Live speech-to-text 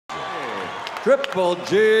Triple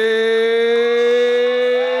G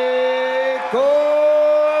Golovkin.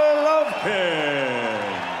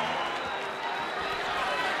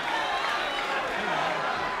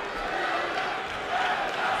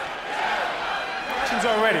 Actions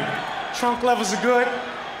are ready. Trunk levels are good.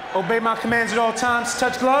 Obey my commands at all times.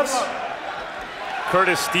 Touch gloves.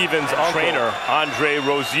 Curtis Stevens' trainer, Andre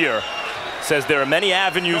Rozier, says there are many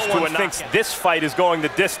avenues to a knockout. Thinks this fight is going the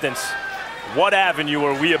distance. What avenue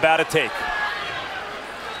are we about to take?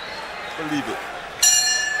 Believe it.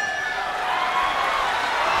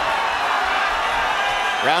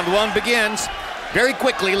 Round one begins. Very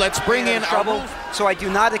quickly, let's bring in trouble. So I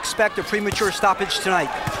do not expect a premature stoppage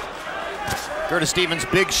tonight. Curtis Stevens'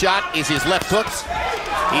 big shot is his left hook.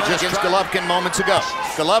 He just against Golovkin moments ago.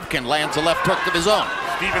 Golovkin lands a left hook of his own.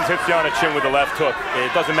 Stevens hits you on the chin with the left hook.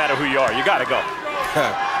 It doesn't matter who you are, you gotta go.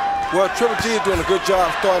 Well, Triple G is doing a good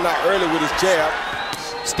job starting out early with his jab.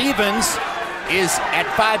 Stevens is at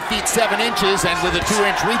 5 feet 7 inches and with a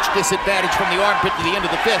 2-inch reach disadvantage from the armpit to the end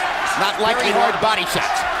of the fifth. Not likely hard body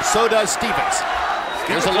shots. So does Stevens.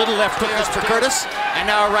 There's a little left hook for Curtis, and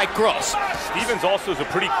now a right cross. Stevens also is a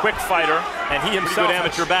pretty quick fighter, and he himself has a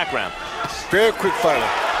good amateur background. Very quick fighter.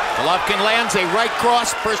 Golovkin lands a right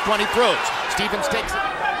cross, first one he throws. Stevens takes it.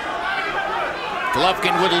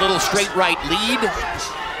 Golovkin with a little straight right lead.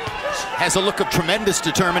 Has a look of tremendous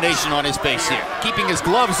determination on his face here. Keeping his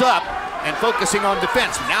gloves up and focusing on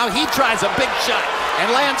defense. Now he tries a big shot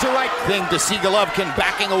and lands a right thing to see Golovkin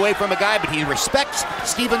backing away from a guy, but he respects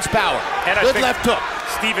Stevens' power. And good left hook.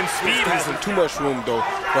 Stevens' speed hasn't too much room though,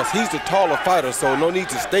 because he's the taller fighter, so no need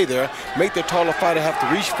to stay there. Make the taller fighter have to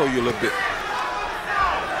reach for you a little bit.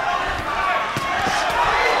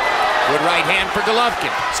 Good right hand for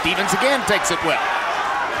Golovkin. Stevens again takes it well.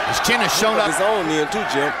 His chin has shown up. His own end too,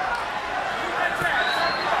 Jim.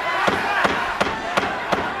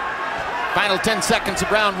 Final 10 seconds of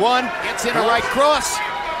round one. Gets in a right cross.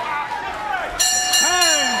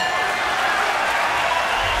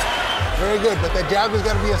 Very good, but that jab is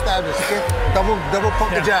got to be established. Okay? Double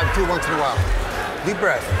pump the jab too once in a while. Deep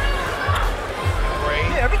breath.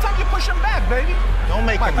 Yeah, every time you push him back, baby. Don't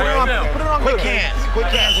make him break. Put it on quick hands. Quick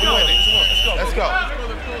hands will win it. Let's go.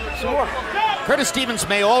 Some more. Curtis Stevens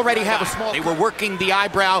may already have a small... They were working the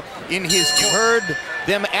eyebrow in his... You heard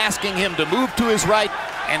them asking him to move to his right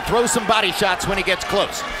and throw some body shots when he gets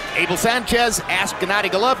close. Abel Sanchez asked Gennady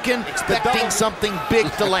Golovkin, expecting something big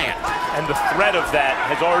to land. And the threat of that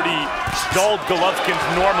has already dulled Golovkin's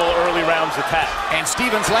normal early rounds attack. And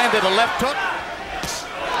Stevens landed a left hook.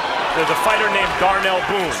 There's a fighter named Darnell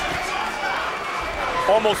Boone.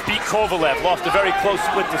 Almost beat Kovalev, lost a very close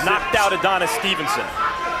split to knocked out Adonis Stevenson.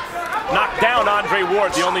 Knocked down Andre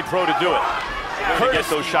Ward, the only pro to do it. To get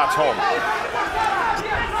those shots home.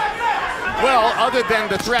 Well, other than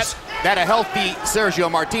the threat that a healthy Sergio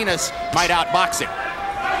Martinez might outbox him.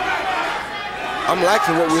 I'm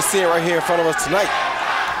liking what we're seeing right here in front of us tonight.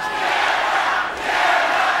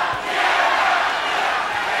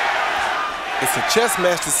 It's a chess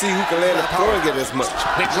match to see who can land the floor and get as much.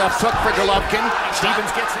 Big left hook for Golovkin. Stevens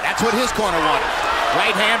gets it. That's what his corner wanted.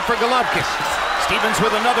 Right hand for Golovkin. Stevens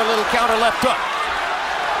with another little counter left hook.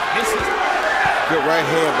 Misses. Good right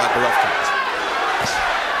hand by Golovkin.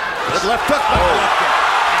 Good left hook by Golovkin.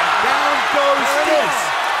 And down goes this.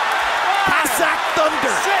 Kazakh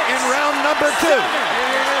Thunder in round number 2.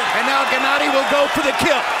 And now Gennady will go for the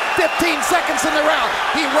kill. 15 seconds in the round.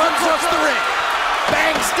 He runs off the ring.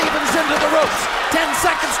 Bangs Stevens into the ropes. 10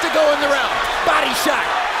 seconds to go in the round. Body shot.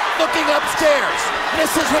 Looking upstairs.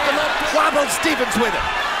 Misses with the left. Wobbles Stevens with it.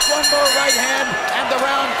 One more right hand, and the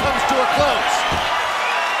round comes to a close.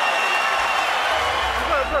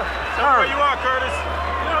 Where you are, Curtis.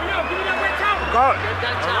 Give me that red towel. Go.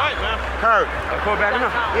 All right, man. Kurt. Pull back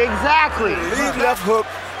enough. Exactly. Lead left hook,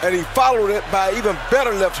 and he followed it by an even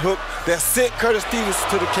better left hook that sent Curtis Stevens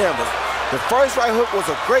to the canvas. The first right hook was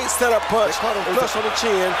a great setup punch, flush on the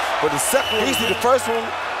chin, but the second one, easy, the first one,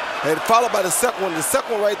 and followed by the second one. The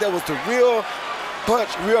second one right there was the real punch,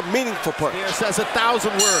 real meaningful punch. Here says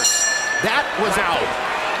 1,000 words. That was out.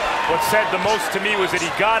 What said the most to me was that he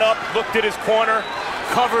got up, looked at his corner,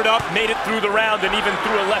 covered up, made it through the round, and even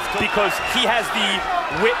threw a left because he has the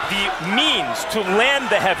means to land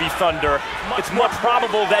the heavy thunder. It's more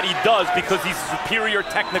probable that he does because he's a superior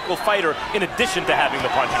technical fighter in addition to having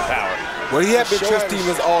the punching power. Well, he had been telling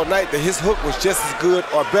Stevens all night that his hook was just as good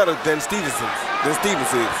or better than Stevens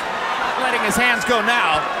is. Letting his hands go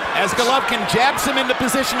now as Golovkin jabs him into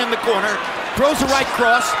position in the corner, throws a right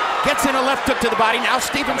cross, gets in a left hook to the body. Now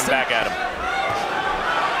Stevenson back at him.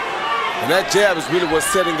 And that jab is really what's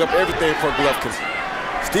setting up everything for Golovkin.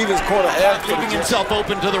 Stevens' corner after leaving himself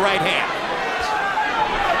open to the right hand.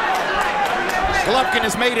 Golovkin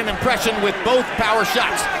has made an impression with both power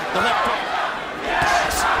shots. The left hook.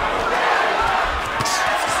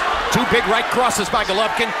 Two big right crosses by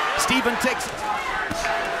Golovkin. Steven takes it.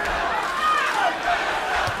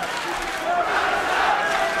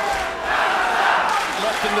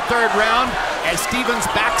 Left in the third round as Stevens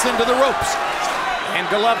backs into the ropes. And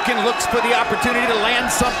Golovkin looks for the opportunity to land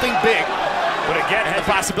something big. But again, has the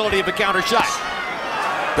possibility of a counter shot.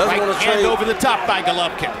 Doesn't right want to hand trade over the top by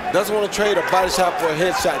Golovkin. Doesn't want to trade a body shot for a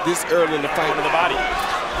headshot this early in the fight. With the body.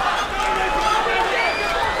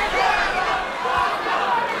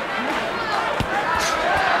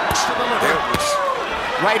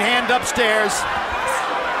 Right hand upstairs.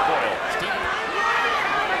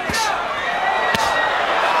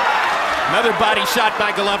 Another body shot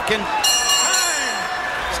by Golovkin.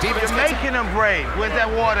 Stevens You're making him brave. Where's that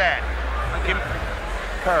water at?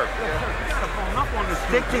 Curve.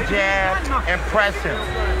 Stick the jab and press him.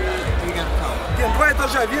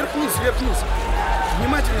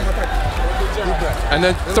 And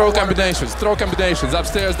then throw combinations,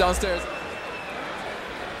 upstairs, downstairs.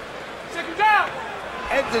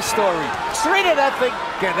 End the story. 3-0,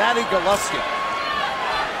 Gennady Golovkin.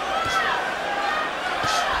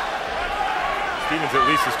 Stevens at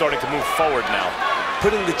least is starting to move forward now.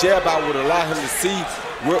 Putting the jab out would allow him to see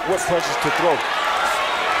what punches to throw.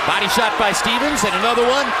 Body shot by Stevens, and another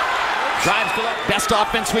one. Drives Golovkin. Best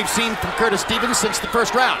offense we've seen from Curtis Stevens since the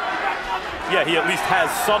first round. Yeah, he at least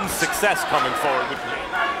has some success coming forward with me.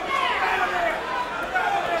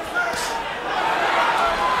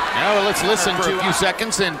 Now let's listen to a few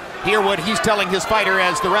seconds and hear what he's telling his fighter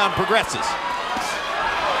as the round progresses.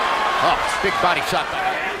 Oh, big body shot by him.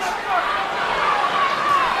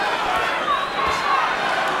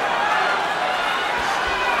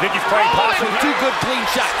 I think he's playing possum. Two good clean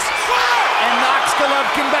shots. And knocks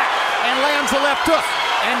Golovkin back and lands a left hook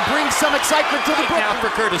and brings some excitement to the now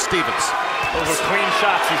for Curtis Stevens. Those are clean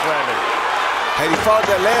shots he's landing. Had he followed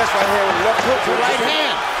that last right hand with a left hook. Right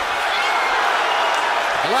hand.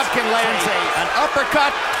 Golovkin lands an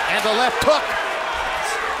uppercut and a left hook.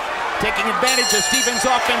 Taking advantage of Stevens'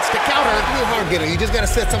 offense to counter. You're a hard getter. You just got to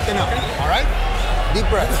set something up. All right? Deep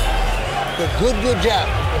breath. Good jab.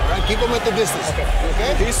 All right? Keep him at the distance.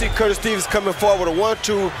 Okay? You see Curtis Stevens coming forward with a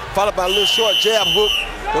 1-2, followed by a little short jab hook.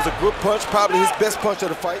 Was a good punch, probably his best punch of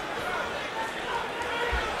the fight.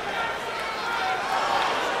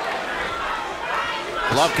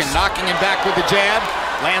 Golovkin knocking him back with the jab.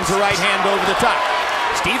 Lands a right hand over the top.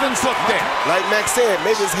 Stevens hooked there. Like Max said,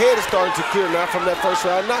 maybe his head is starting to clear now from that first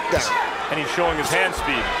round knockdown. And he's showing his hand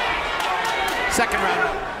speed. Second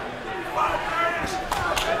round.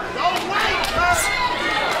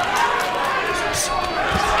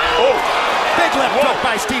 Oh! Big left hook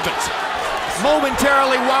by Stevens.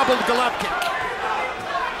 Momentarily wobbled Golovkin.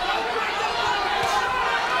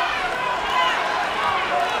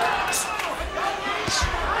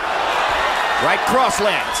 Right cross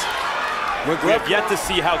lands. We have yet to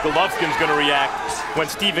see how Golovkin's going to react when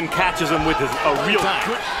Steven catches him with a real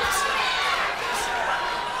good.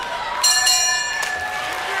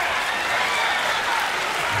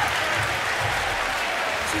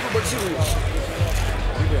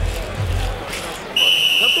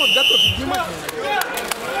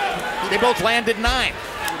 They both landed 9.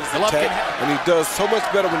 Golovkin, and he does so much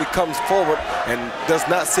better when he comes forward and does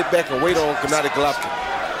not sit back and wait on Gennady Golovkin.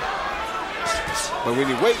 But when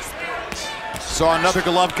he waits. saw another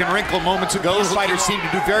Golovkin wrinkle moments ago. The fighters seem to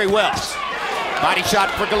do very well. Body shot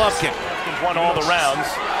for Golovkin. Won all the rounds.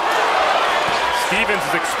 Stevens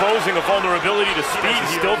is exposing a vulnerability to speed.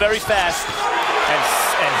 He's still very fast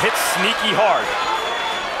and hits sneaky hard.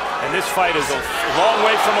 And this fight is a long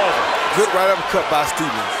way from over. Good right uppercut by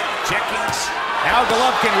Stevens. Checking. Now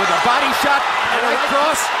Golovkin with a body shot and a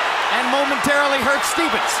cross and momentarily hurts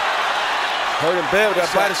Stevens. Hurt him bad with that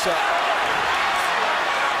body shot.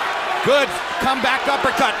 Good comeback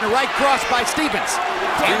uppercut and a right cross by Stevens.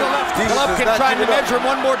 And the left. Golovkin trying to measure him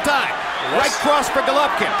one more time. Right cross for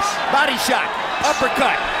Golovkin. Body shot.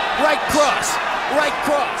 Uppercut. Right cross. Right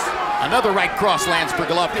cross. Another right cross lands for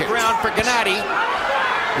Golovkin. Round for Gennady,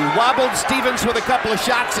 who wobbled Stevens with a couple of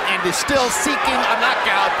shots and is still seeking a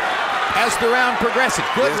knockout as the round progresses.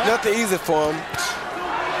 Good. It's nothing easy for him.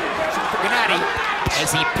 For Gennady as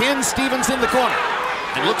he pins Stevens in the corner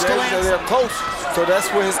and looks to land. They're close, so that's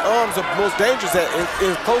where his arms are most dangerous at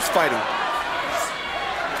in close fighting.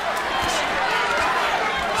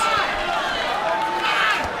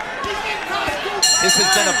 This has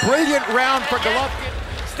been a brilliant round for Golovkin.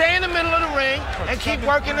 Stay in the middle of the ring and keep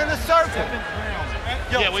working in the circle.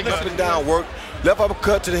 Up and down work. left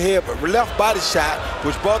uppercut to the head, but left body shot,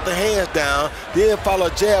 which brought the hands down, then follow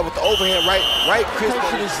a jab with the overhand right crisp. The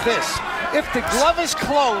question is this: if the glove is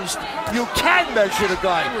closed, you can measure the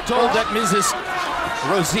guy. We're told that Mrs.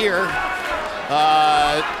 Rozier,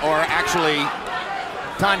 or actually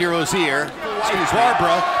Tanya Rozier,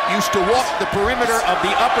 Barbara, used to walk the perimeter of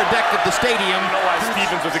the upper deck of the stadium. I don't know why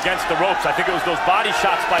Stevens was against the ropes. I think it was those body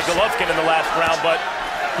shots by Golovkin in the last round, but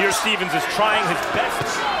here Stevens is trying his best.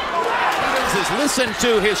 Stevens has listened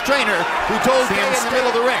to his trainer, who told him in the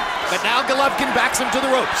middle of the ring. But now Golovkin backs him to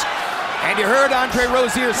the ropes. And you heard Andre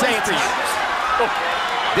Rozier say it for you.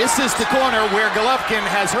 This is the corner where Golovkin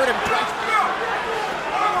has hurt him twice.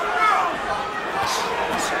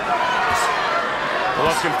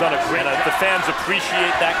 Golovkin's done a great. The fans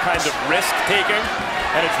appreciate that kind of risk-taking,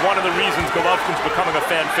 and it's one of the reasons Golovkin's becoming a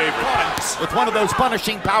fan favorite. With one of those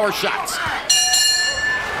punishing power shots.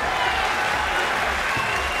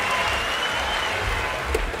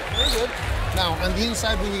 Now, on the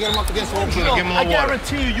inside, when you get him up against the ropes, Give him a little water. I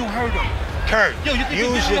guarantee you hurt him. Kurt, Yo, you think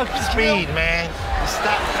use your speed, man.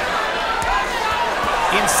 Stop.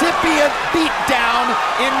 Incipient beatdown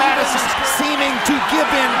in Madison, seeming to give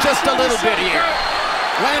in just a little bit here.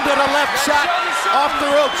 Landed a left shot off the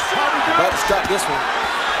ropes. About to stop this one.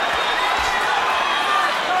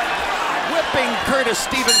 Whipping Curtis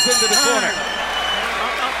Stevens into the corner.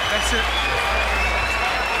 That's it.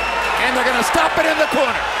 And they're going to stop it in the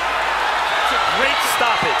corner. Great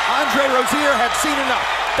stoppage. Andre Rozier had seen enough.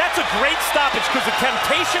 That's a great stoppage because the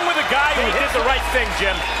temptation with a guy who did the right thing,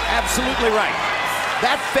 Jim. Absolutely right.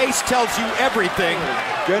 That face tells you everything.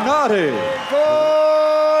 Gennady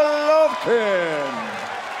Golovkin.